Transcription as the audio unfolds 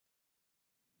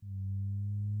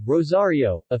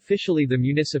Rosario, officially the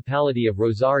Municipality of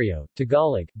Rosario,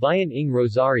 Tagalog, Bayan ng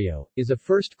Rosario, is a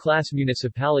first-class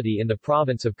municipality in the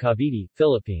province of Cavite,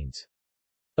 Philippines.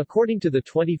 According to the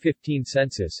 2015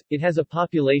 census, it has a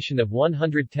population of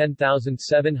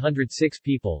 110,706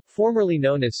 people, formerly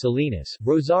known as Salinas.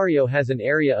 Rosario has an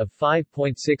area of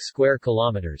 5.6 square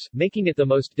kilometers, making it the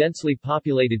most densely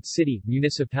populated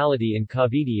municipality in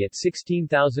Cavite at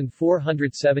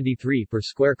 16,473 per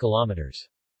square kilometers.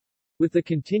 With the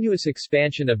continuous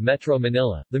expansion of Metro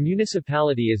Manila, the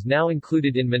municipality is now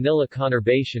included in Manila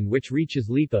Conurbation, which reaches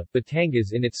Lipa,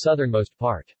 Batangas in its southernmost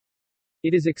part.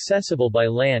 It is accessible by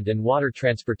land and water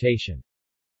transportation.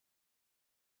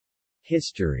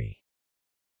 History.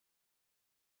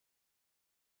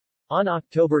 On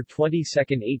October 22,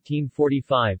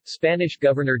 1845, Spanish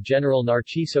Governor-General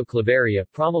Narciso Claveria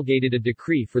promulgated a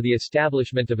decree for the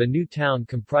establishment of a new town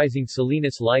comprising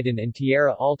Salinas Leyden and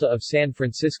Tierra Alta of San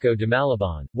Francisco de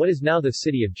Malabon, what is now the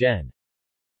city of Gen.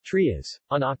 Trias.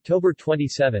 On October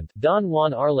 27, Don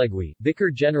Juan Arlegui, Vicar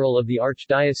General of the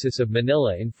Archdiocese of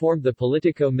Manila, informed the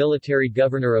politico-military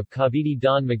governor of Cavite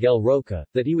Don Miguel Roca,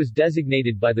 that he was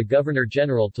designated by the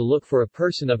Governor-General to look for a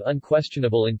person of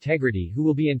unquestionable integrity who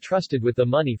will be entrusted with the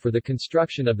money for the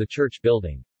construction of the church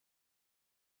building.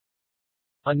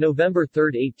 On November 3,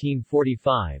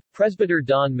 1845, Presbyter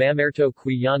Don Mamerto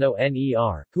Quijano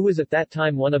Ner, who was at that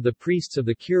time one of the priests of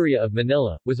the Curia of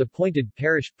Manila, was appointed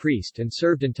parish priest and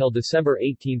served until December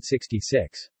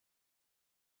 1866.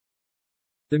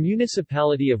 The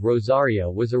municipality of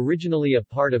Rosario was originally a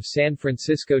part of San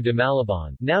Francisco de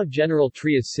Malabon, now General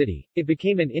Trias City. It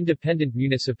became an independent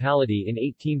municipality in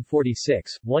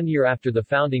 1846, 1 year after the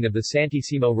founding of the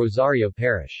Santissimo Rosario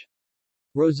Parish.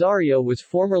 Rosario was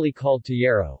formerly called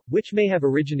Tierro, which may have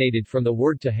originated from the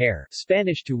word tejer,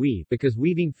 Spanish to weave, because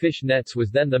weaving fish nets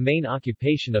was then the main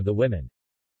occupation of the women.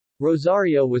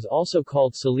 Rosario was also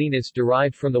called Salinas,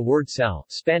 derived from the word sal,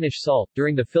 Spanish salt,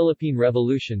 during the Philippine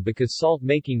Revolution because salt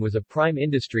making was a prime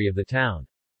industry of the town.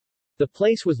 The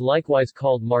place was likewise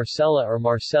called Marcela or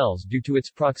Marcels due to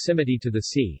its proximity to the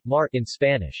sea, mar in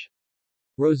Spanish.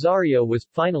 Rosario was,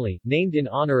 finally, named in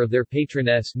honor of their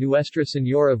patroness Nuestra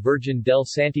Señora Virgen del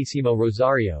Santissimo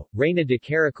Rosario, Reina de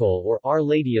Caracol, or Our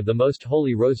Lady of the Most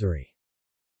Holy Rosary.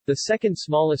 The second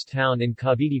smallest town in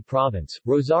Cavite Province,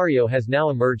 Rosario has now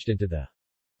emerged into the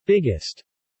biggest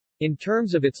in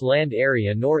terms of its land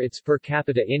area nor its per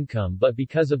capita income, but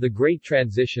because of the great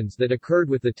transitions that occurred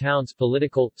with the town's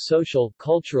political, social,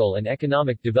 cultural and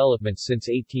economic developments since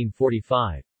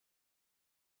 1845.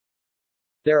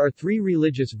 There are three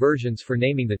religious versions for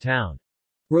naming the town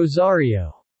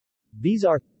Rosario. These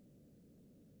are: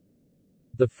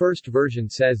 the first version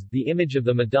says, the image of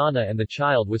the Madonna and the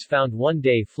Child was found one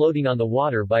day floating on the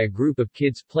water by a group of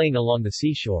kids playing along the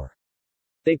seashore.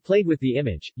 They played with the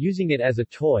image, using it as a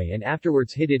toy, and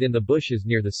afterwards hid it in the bushes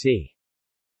near the sea.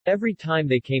 Every time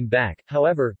they came back,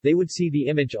 however, they would see the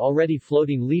image already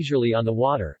floating leisurely on the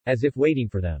water, as if waiting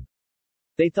for them.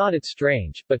 They thought it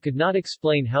strange, but could not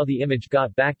explain how the image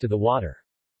got back to the water.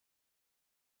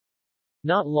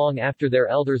 Not long after, their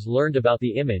elders learned about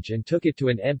the image and took it to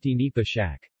an empty nipa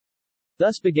shack.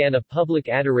 Thus began a public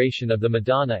adoration of the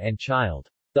Madonna and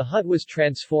Child. The hut was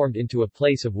transformed into a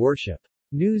place of worship.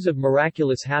 News of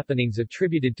miraculous happenings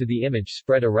attributed to the image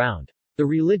spread around. The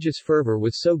religious fervor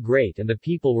was so great and the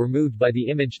people were moved by the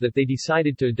image that they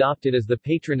decided to adopt it as the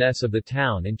patroness of the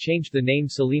town and changed the name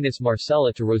Salinas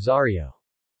Marcela to Rosario.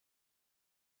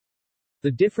 The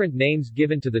different names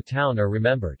given to the town are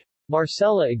remembered.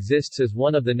 Marcela exists as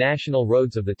one of the national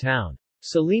roads of the town.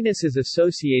 Salinas is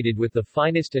associated with the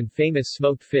finest and famous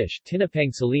smoked fish,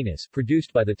 tinapang Salinas,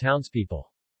 produced by the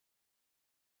townspeople.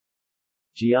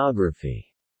 Geography.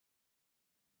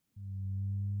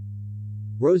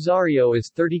 Rosario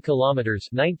is 30 kilometers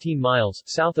 19 miles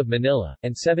south of Manila,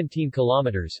 and 17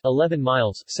 kilometers 11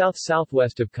 miles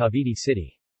south-southwest of Cavite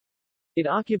City. It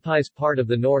occupies part of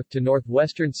the north to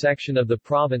northwestern section of the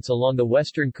province along the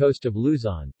western coast of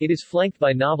Luzon. It is flanked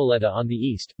by Noveleta on the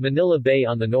east, Manila Bay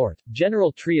on the north,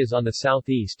 General Trias on the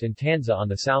southeast and Tanza on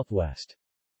the southwest.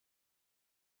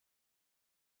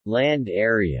 Land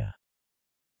area.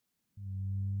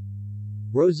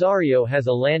 Rosario has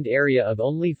a land area of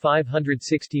only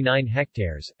 569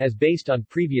 hectares, as based on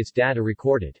previous data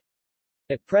recorded.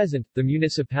 At present, the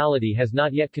municipality has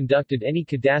not yet conducted any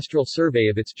cadastral survey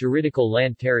of its juridical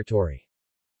land territory.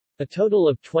 A total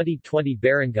of 20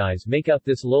 barangays make up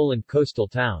this lowland coastal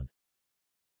town.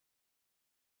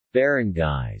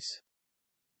 Barangays.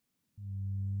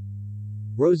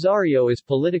 Rosario is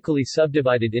politically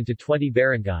subdivided into 20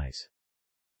 barangays.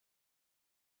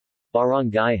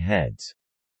 Barangay heads.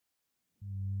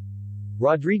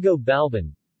 Rodrigo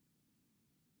Balban,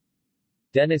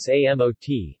 Dennis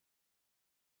Amot,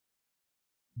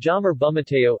 Jamer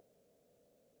Bumateo,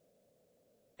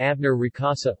 Abner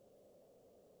Ricasa,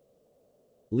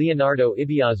 Leonardo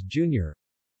Ibiaz Jr.,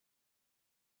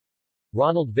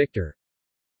 Ronald Victor,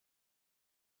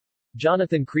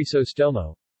 Jonathan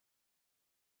Crisostomo,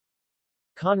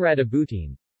 Conrad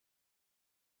Abutin,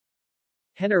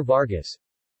 Henner Vargas,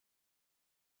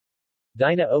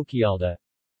 Dina Oquialda,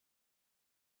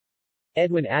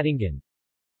 Edwin Addingan,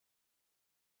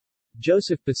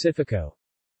 Joseph Pacifico,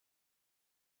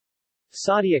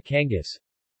 Sadia Kangas,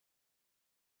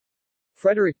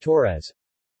 Frederick Torres,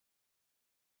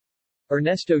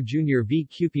 Ernesto Jr. V.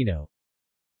 Cupino,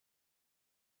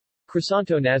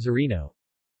 Crisanto Nazareno,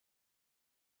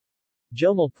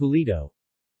 Jomal Pulido,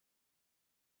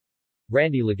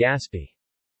 Randy Legaspi.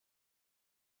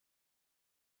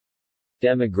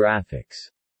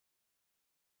 Demographics.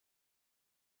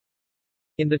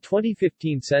 In the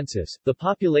 2015 census, the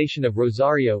population of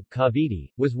Rosario,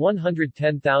 Cavite, was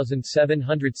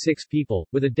 110,706 people,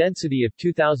 with a density of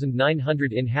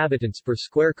 2,900 inhabitants per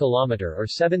square kilometer or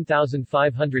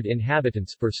 7,500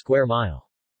 inhabitants per square mile.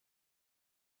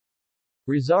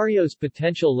 Rosario's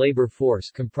potential labor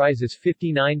force comprises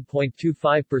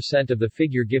 59.25% of the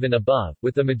figure given above,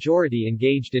 with the majority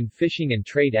engaged in fishing and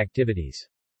trade activities.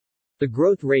 The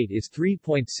growth rate is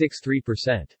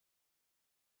 3.63%.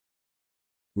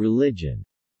 Religion.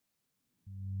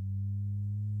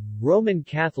 Roman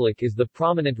Catholic is the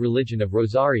prominent religion of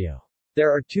Rosario.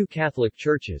 There are two Catholic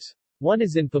churches. One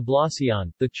is in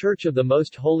Poblacion, the Church of the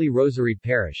Most Holy Rosary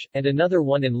Parish, and another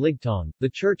one in Ligtong, the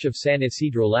Church of San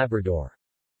Isidro Labrador.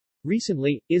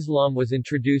 Recently, Islam was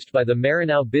introduced by the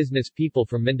Maranao business people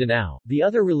from Mindanao. The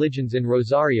other religions in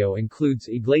Rosario includes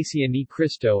Iglesia ni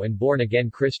Cristo and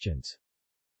born-again Christians.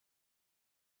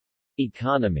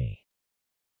 Economy.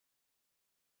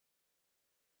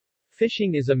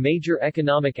 Fishing is a major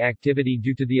economic activity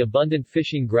due to the abundant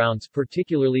fishing grounds,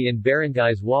 particularly in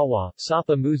barangays Wawa,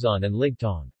 Sapa Muzon and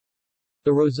Ligtong.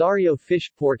 The Rosario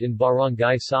Fish Port in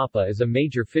Barangay Sapa is a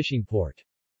major fishing port.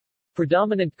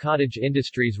 Predominant cottage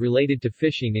industries related to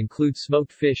fishing include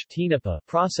smoked fish, tinapa,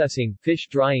 processing, fish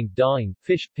drying, dawing,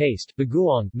 fish paste,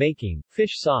 bagoong, making,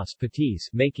 fish sauce, patis,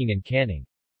 making and canning.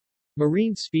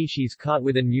 Marine species caught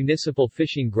within municipal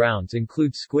fishing grounds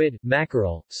include squid,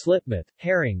 mackerel, slipmouth,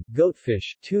 herring,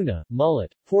 goatfish, tuna,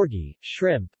 mullet, porgy,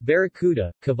 shrimp,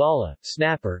 barracuda, cavala,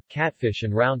 snapper, catfish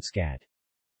and roundscad.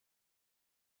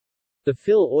 The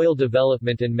Phil Oil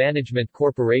Development and Management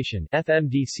Corporation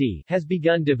 (FMDC) has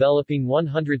begun developing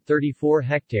 134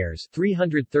 hectares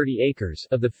 (330 acres)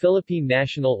 of the Philippine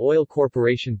National Oil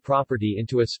Corporation property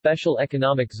into a special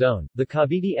economic zone, the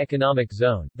Cavite Economic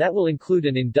Zone, that will include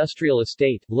an industrial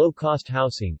estate, low-cost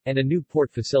housing, and a new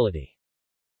port facility.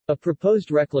 A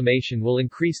proposed reclamation will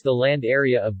increase the land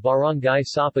area of Barangay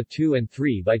Sapa 2 and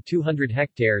 3 by 200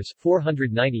 hectares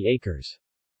 (490 acres).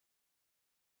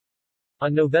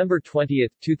 On November 20,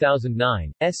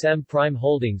 2009, SM Prime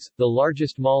Holdings, the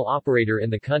largest mall operator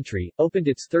in the country, opened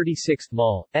its 36th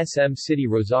mall, SM City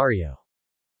Rosario.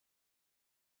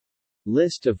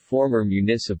 List of former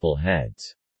municipal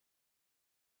heads.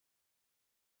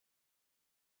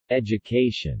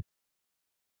 Education.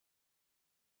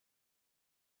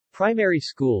 Primary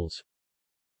schools.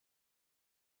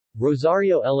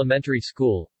 Rosario Elementary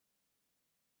School,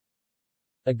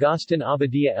 Agustin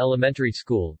Abadia Elementary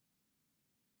School,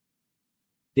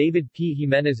 David P.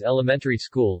 Jimenez Elementary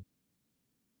School,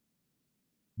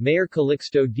 Mayor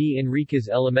Calixto D. Enriquez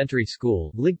Elementary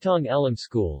School, Ligtong Elam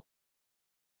School,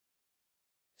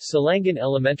 Salangan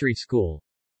Elementary School,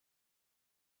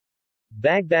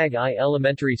 Bagbag I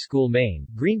Elementary School Main,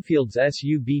 Greenfields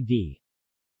SUBD,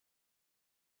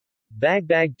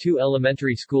 Bagbag 2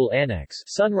 Elementary School Annex,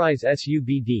 Sunrise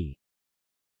SUBD,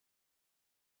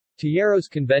 Tilleros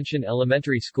Convention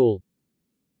Elementary School,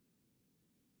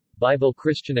 Bible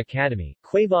Christian Academy,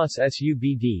 Cuevas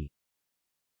SUBD,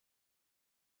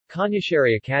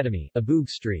 Cañashere Academy, Abug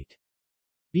Street,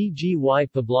 BGY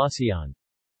Poblacion,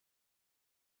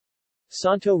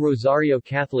 Santo Rosario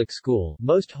Catholic School,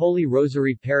 Most Holy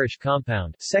Rosary Parish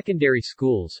Compound, Secondary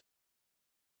Schools,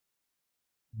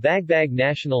 Bagbag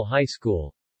National High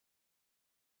School,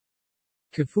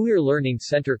 Cafuir Learning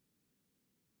Center,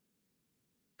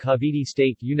 Cavite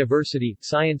State University,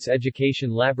 Science Education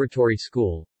Laboratory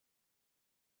School,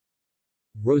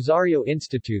 Rosario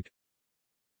Institute,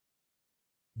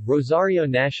 Rosario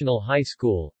National High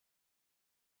School,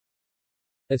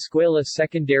 Escuela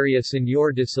Secundaria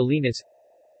Señor de Salinas,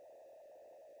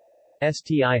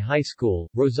 STI High School,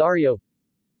 Rosario,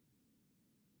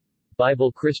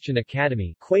 Bible Christian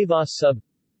Academy, Cuevas Sub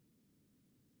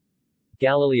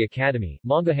Galilee Academy,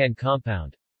 Mangahan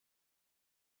Compound,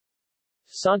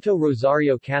 Santo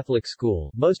Rosario Catholic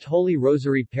School, Most Holy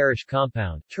Rosary Parish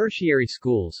Compound, Tertiary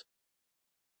Schools,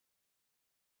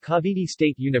 Cavite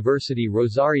State University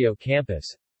Rosario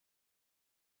Campus,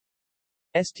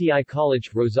 STI College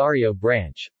Rosario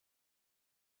Branch,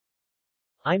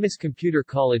 IMAS Computer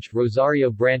College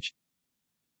Rosario Branch,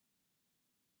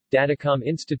 Datacom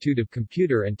Institute of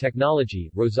Computer and Technology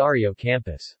Rosario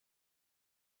Campus.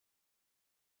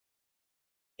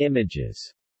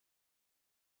 Images.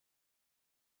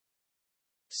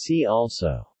 See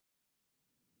also: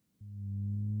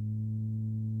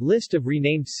 List of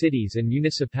renamed cities and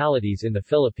municipalities in the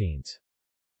Philippines.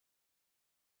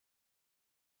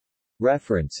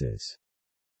 References.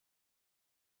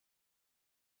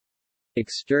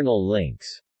 External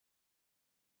links.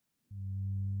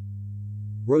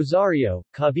 Rosario,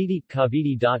 Cavite,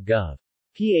 cavite.gov.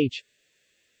 ph.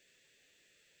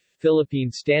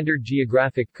 Philippine Standard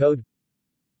Geographic Code.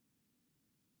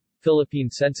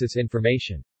 Philippine Census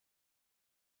Information.